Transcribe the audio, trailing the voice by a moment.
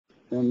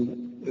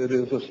And it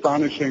is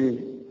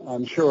astonishing,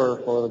 I'm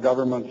sure, for the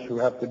governments who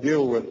have to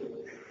deal with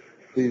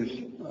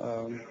these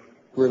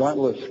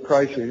relentless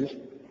crises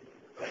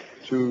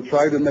to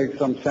try to make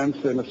some sense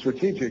in a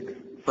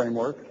strategic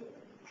framework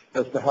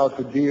as to how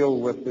to deal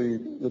with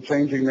the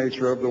changing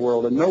nature of the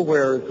world. And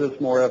nowhere is this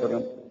more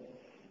evident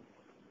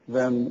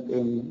than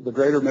in the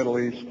greater Middle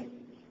East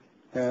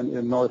and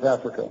in North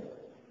Africa,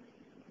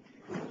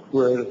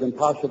 where it is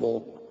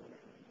impossible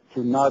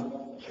to not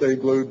stay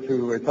glued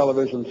to a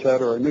television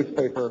set or a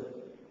newspaper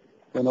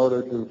in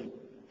order to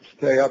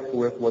stay up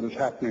with what is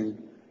happening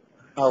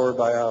hour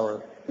by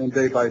hour and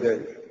day by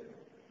day.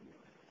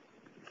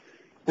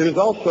 It is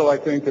also, I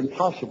think,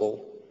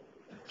 impossible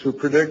to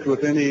predict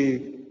with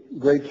any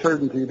great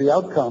certainty the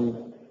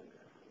outcome.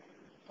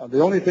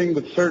 The only thing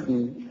that's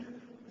certain,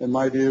 in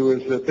my view,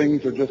 is that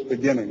things are just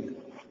beginning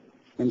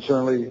and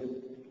certainly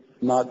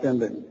not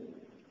ending.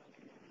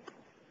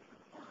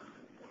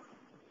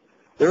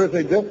 There is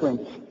a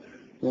difference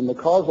in the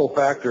causal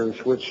factors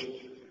which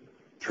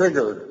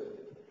trigger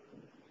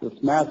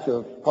this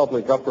massive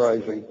public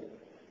uprising,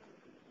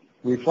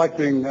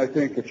 reflecting, I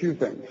think, a few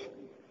things,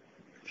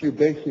 a few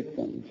basic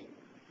things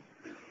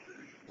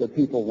that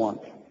people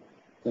want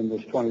in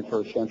this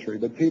 21st century,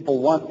 that people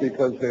want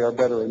because they are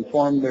better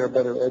informed, they are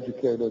better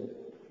educated,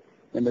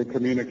 and they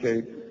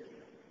communicate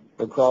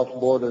across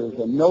borders.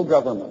 And no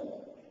government,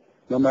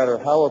 no matter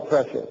how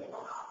oppressive,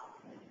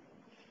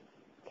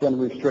 can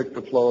restrict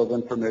the flow of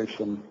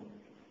information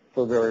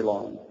for very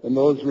long. And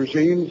those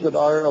regimes that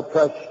are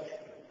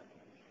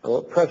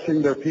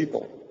oppressing their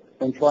people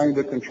and trying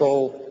to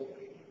control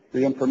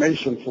the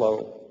information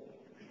flow,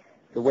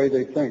 the way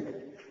they think,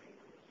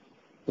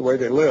 the way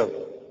they live,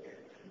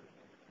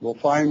 will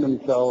find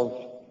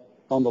themselves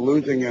on the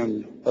losing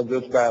end of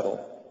this battle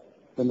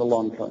in the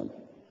long term.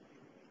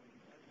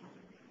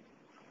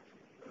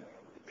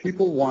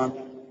 People want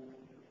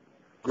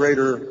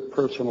greater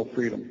personal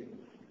freedom.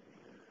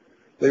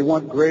 They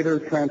want greater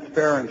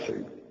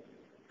transparency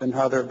in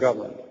how they're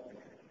governed.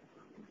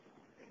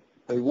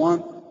 They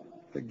want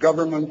the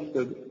governments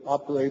that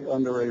operate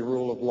under a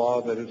rule of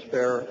law that is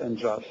fair and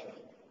just.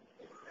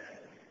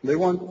 They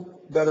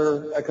want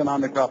better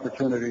economic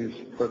opportunities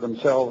for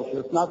themselves,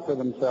 if not for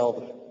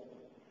themselves,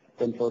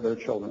 then for their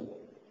children.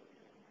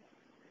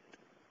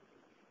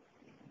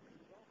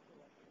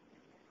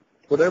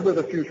 Whatever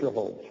the future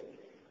holds,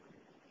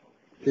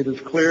 it is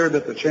clear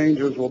that the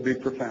changes will be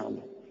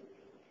profound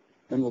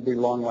and will be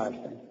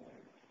long-lasting.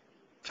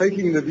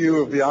 Taking the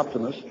view of the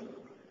optimist,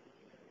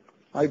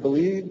 I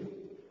believe,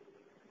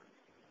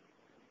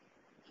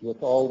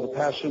 with all the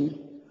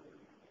passion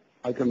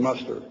I can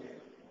muster,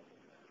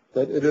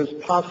 that it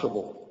is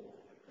possible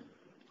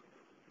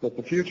that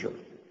the future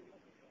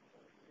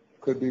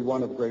could be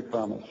one of great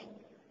promise.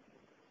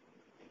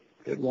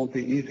 It won't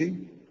be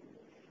easy.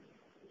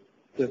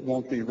 It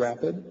won't be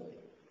rapid.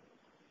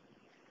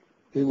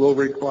 It will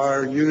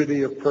require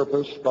unity of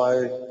purpose by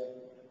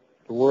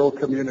the world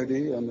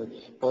community and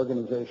its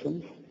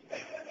organizations.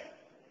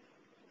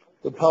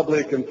 The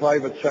public and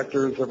private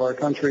sectors of our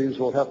countries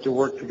will have to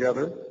work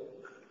together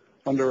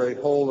under a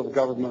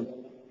whole-of-government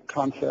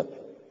concept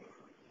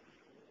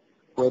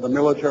where the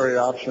military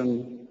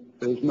option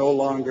is no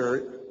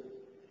longer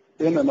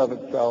in and of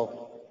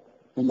itself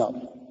enough.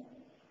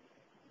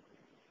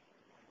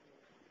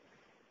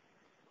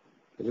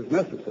 It is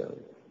necessary,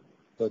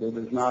 but it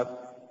is not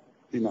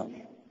enough.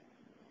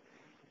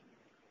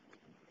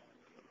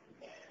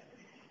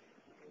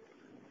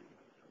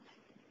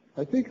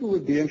 I think it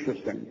would be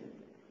interesting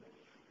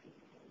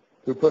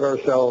to put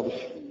ourselves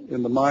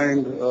in the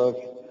mind of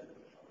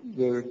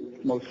the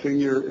most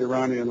senior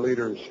Iranian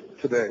leaders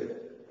today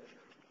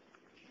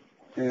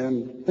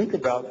and think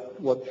about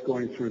what's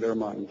going through their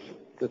minds,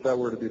 if that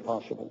were to be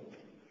possible.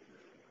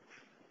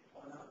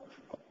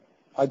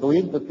 I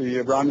believe that the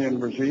Iranian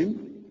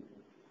regime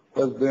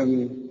has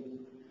been,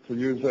 to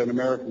use an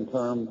American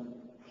term,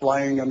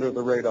 flying under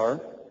the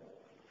radar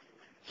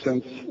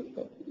since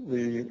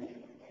the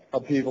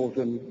upheavals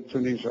in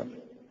Tunisia.